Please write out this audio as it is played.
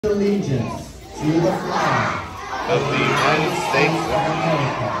Allegiance to the flag of the United States of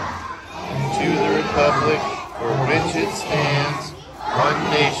America and to the republic for which it stands, one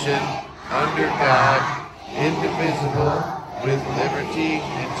nation, under God, indivisible, with liberty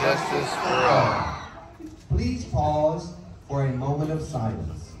and justice for all. Please pause for a moment of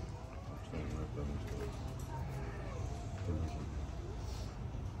silence.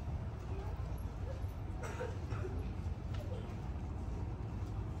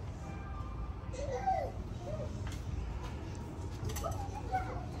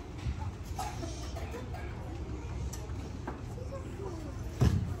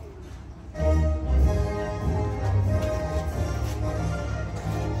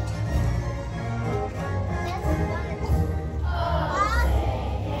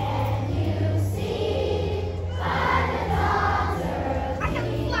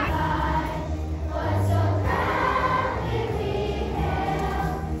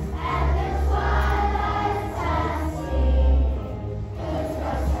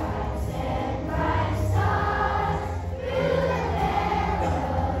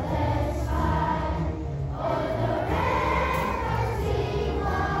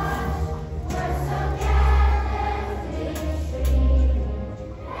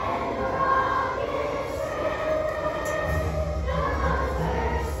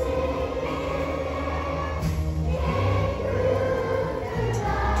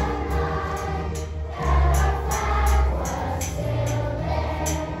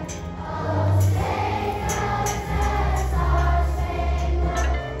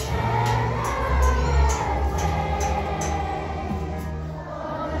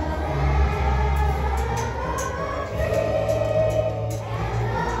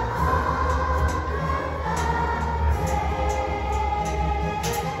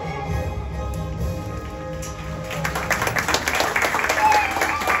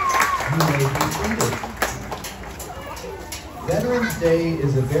 Veterans Day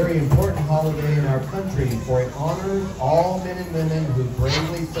is a very important holiday in our country, for it honors all men and women who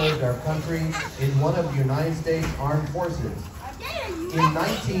bravely served our country in one of the United States Armed Forces. In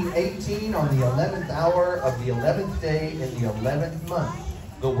 1918, on the 11th hour of the 11th day in the 11th month,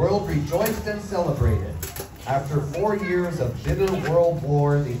 the world rejoiced and celebrated. After 4 years of bitter world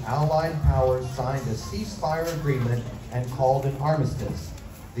war, the Allied powers signed a ceasefire agreement and called an armistice.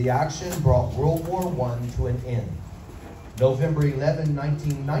 The action brought World War I to an end. November 11,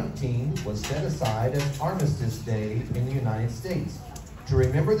 1919 was set aside as Armistice Day in the United States to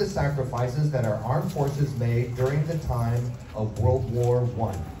remember the sacrifices that our armed forces made during the time of World War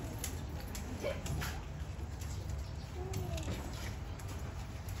I.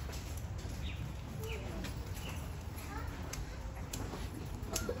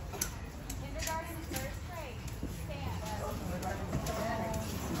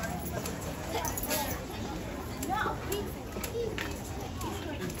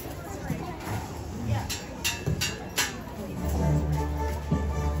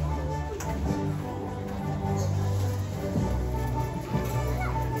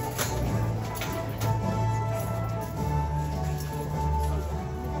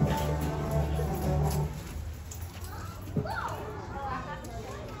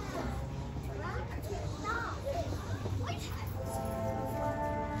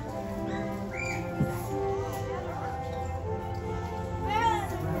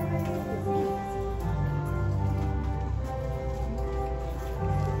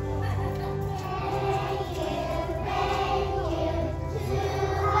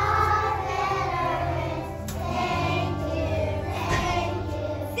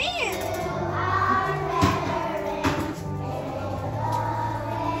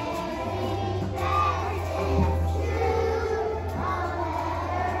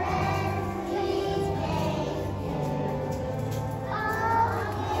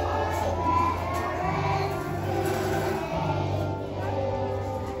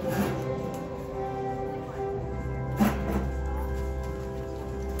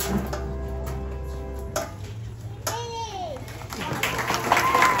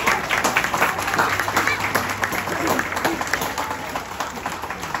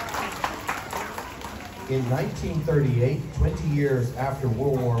 In 1938, 20 years after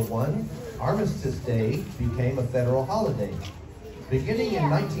World War I, Armistice Day became a federal holiday. Beginning in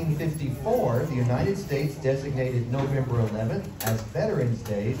 1954, the United States designated November 11th as Veterans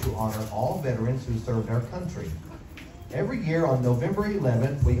Day to honor all veterans who served our country. Every year on November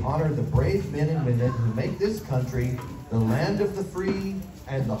 11th, we honor the brave men and women who make this country the land of the free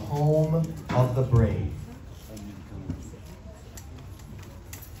and the home of the brave.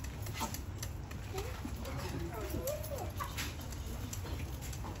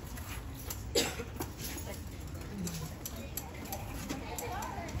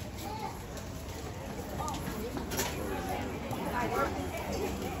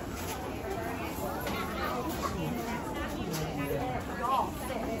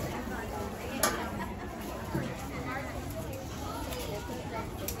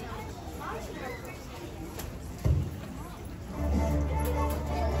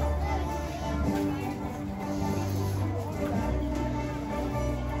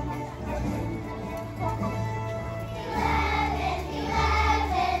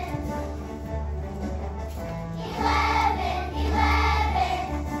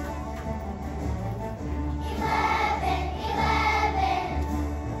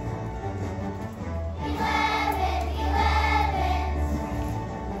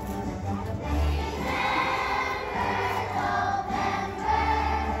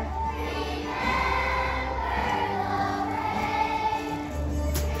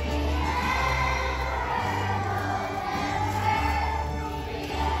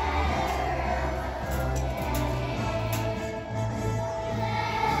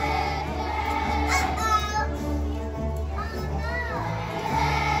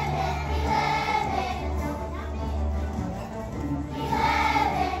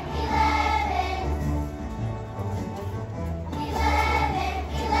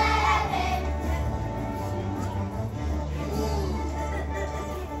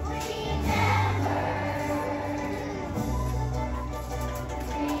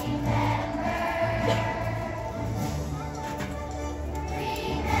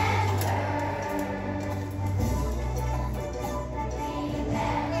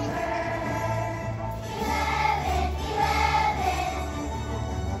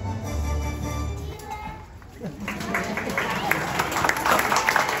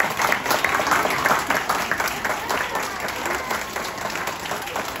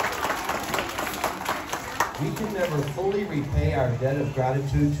 We can never fully repay our debt of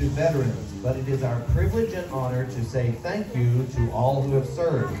gratitude to veterans, but it is our privilege and honor to say thank you to all who have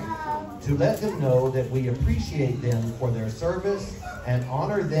served, to let them know that we appreciate them for their service and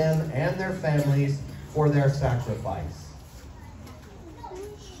honor them and their families for their sacrifice.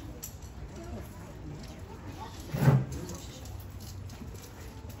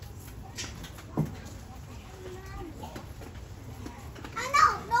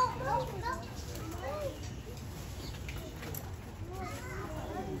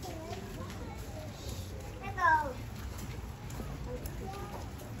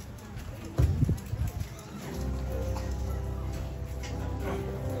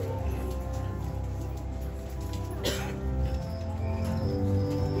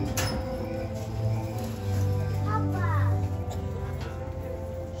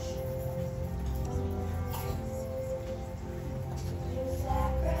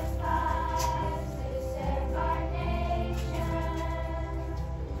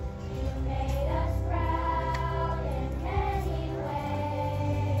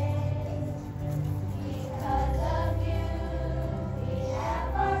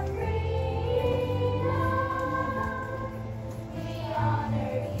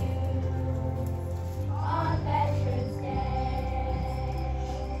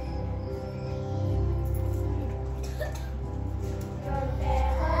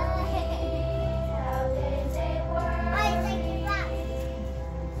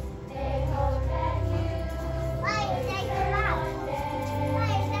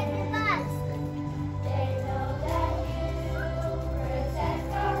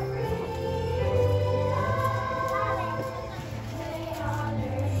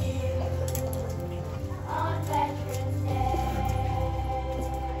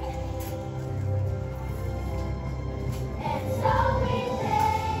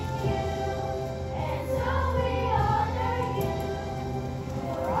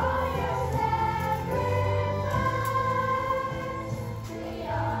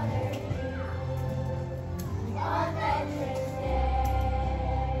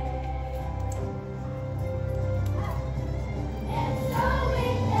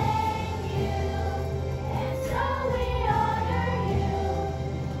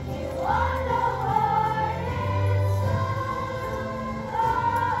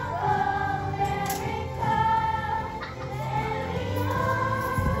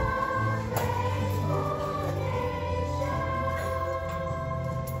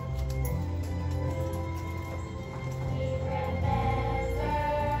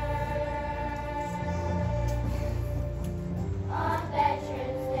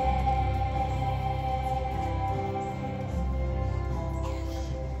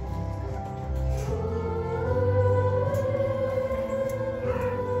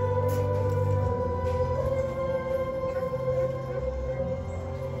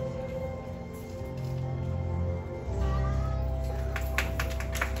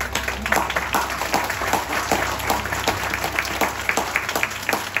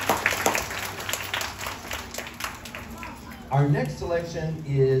 Our next selection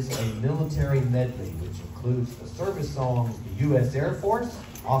is a military medley, which includes the service songs the U.S. Air Force,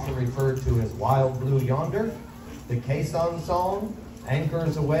 often referred to as Wild Blue Yonder, the Caisson Song,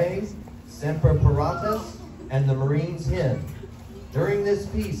 Anchors Aweigh, Semper Paratus, and the Marines Hymn. During this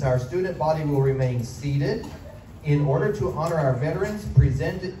piece, our student body will remain seated. In order to honor our veterans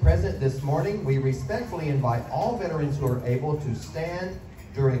present this morning, we respectfully invite all veterans who are able to stand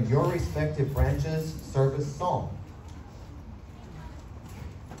during your respective branch's service song.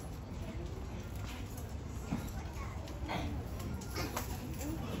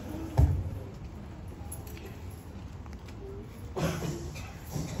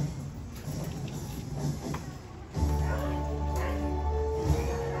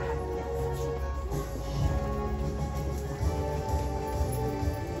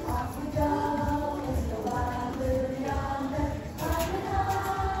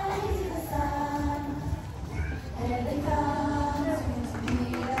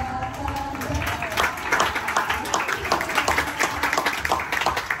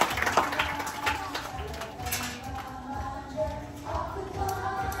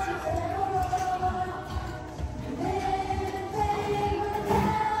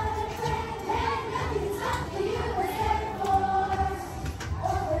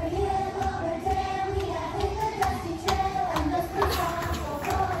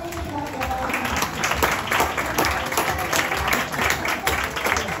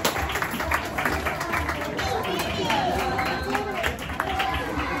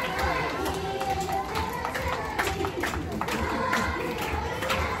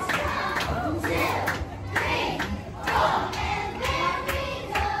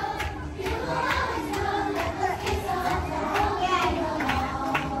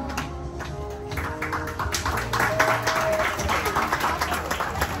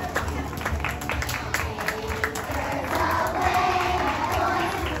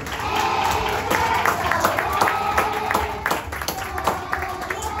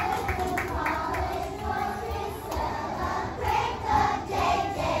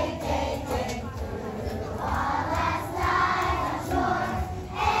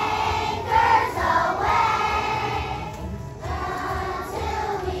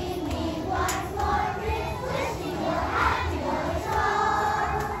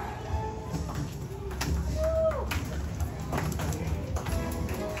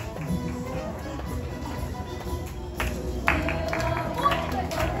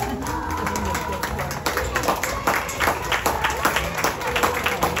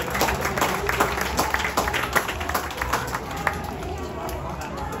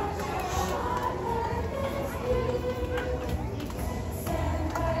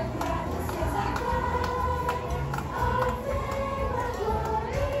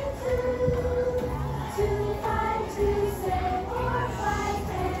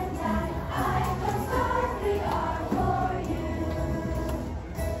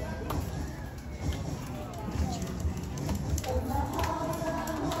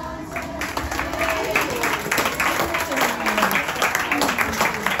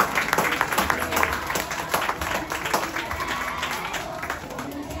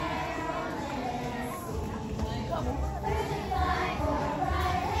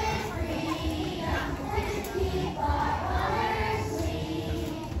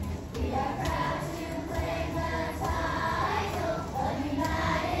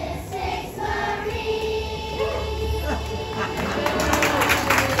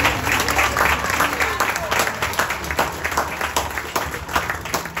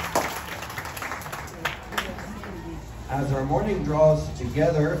 draws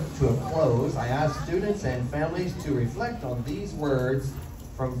together to a close, I ask students and families to reflect on these words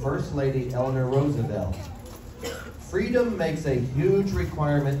from First Lady Eleanor Roosevelt. Freedom makes a huge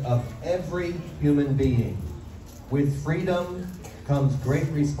requirement of every human being. With freedom comes great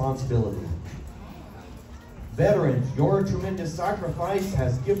responsibility. Veterans, your tremendous sacrifice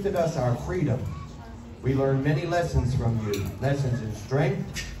has gifted us our freedom. We learn many lessons from you, lessons in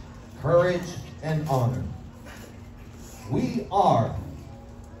strength, courage, and honor. We are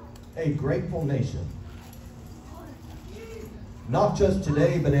a grateful nation. Not just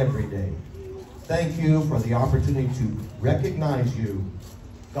today, but every day. Thank you for the opportunity to recognize you.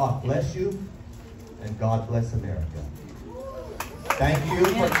 God bless you, and God bless America. Thank you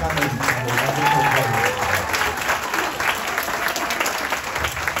for coming. Have a wonderful day.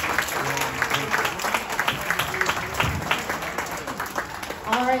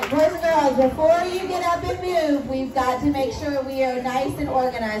 All right, boys and girls, before you get up and move, we've got to make sure we are nice and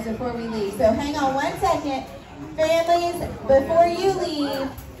organized before we leave. So hang on one second. Families, before you leave,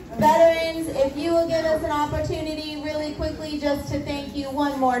 veterans, if you will give us an opportunity really quickly just to thank you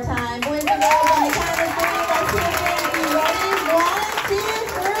one more time. Boys and girls, on the count of three, let's say thank you. Ready? 1, 2.